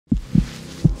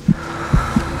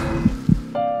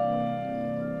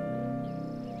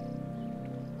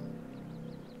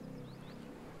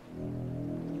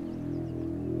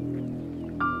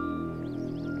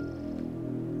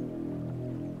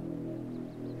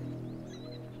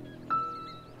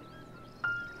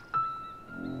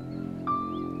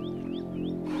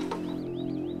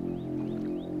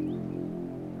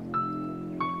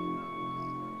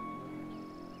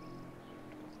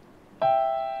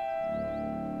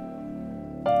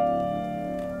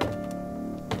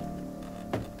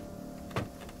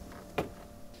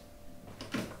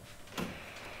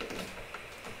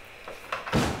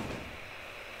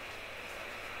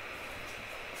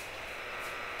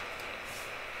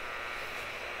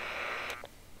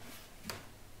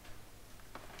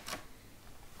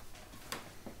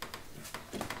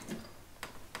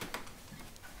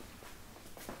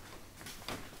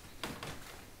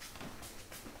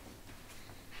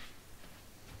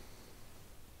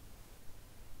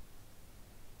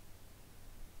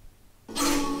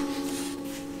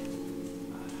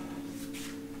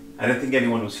I didn't think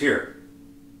anyone was here.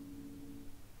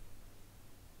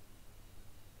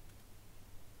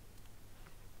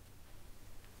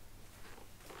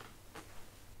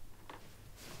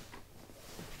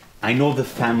 I know the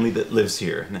family that lives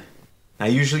here. I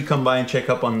usually come by and check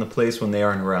up on the place when they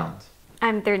aren't around.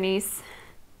 I'm their niece.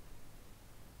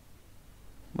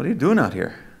 What are you doing out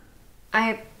here?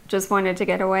 I just wanted to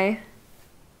get away.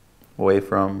 Away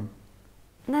from?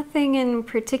 Nothing in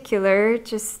particular,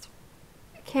 just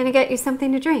can I get you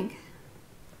something to drink?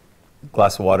 A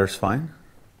glass of water's fine.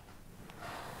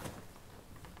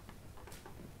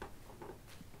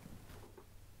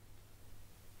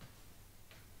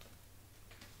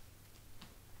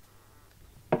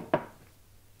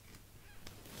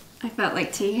 I felt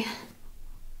like tea.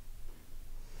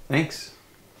 Thanks.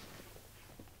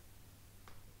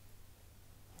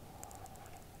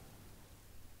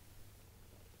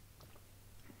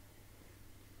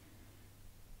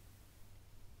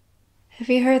 Have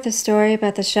you heard the story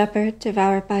about the shepherd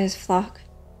devoured by his flock?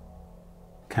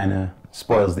 Kinda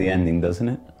spoils the ending, doesn't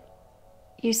it?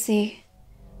 You see,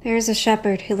 there is a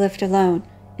shepherd who lived alone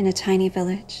in a tiny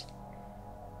village.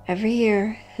 Every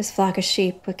year, his flock of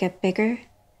sheep would get bigger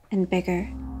and bigger.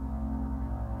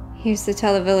 He used to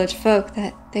tell the village folk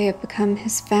that they had become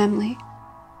his family.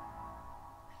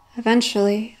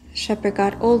 Eventually, the shepherd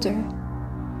got older.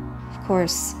 Of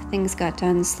course, things got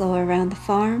done slow around the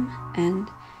farm, and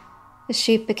the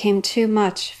sheep became too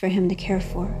much for him to care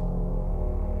for.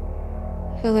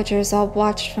 Villagers all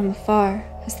watched from afar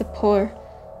as the poor,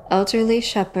 elderly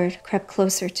shepherd crept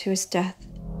closer to his death.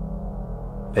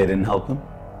 They didn't help him?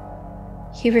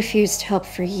 He refused help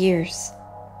for years,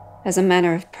 as a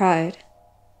matter of pride.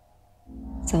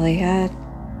 That's all he had.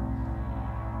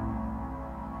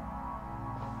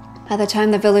 By the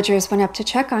time the villagers went up to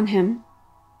check on him,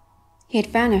 he had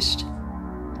vanished.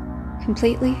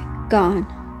 Completely gone,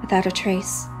 without a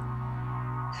trace.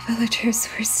 The villagers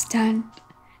were stunned.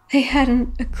 They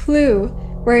hadn't a clue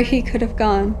where he could have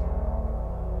gone.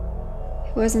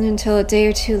 It wasn't until a day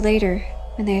or two later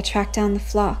when they had tracked down the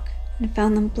flock and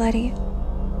found them bloody.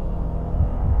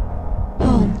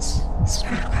 Bones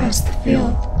spread across the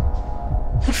field.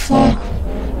 The flock.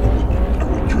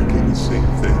 Are we drinking the same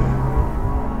thing?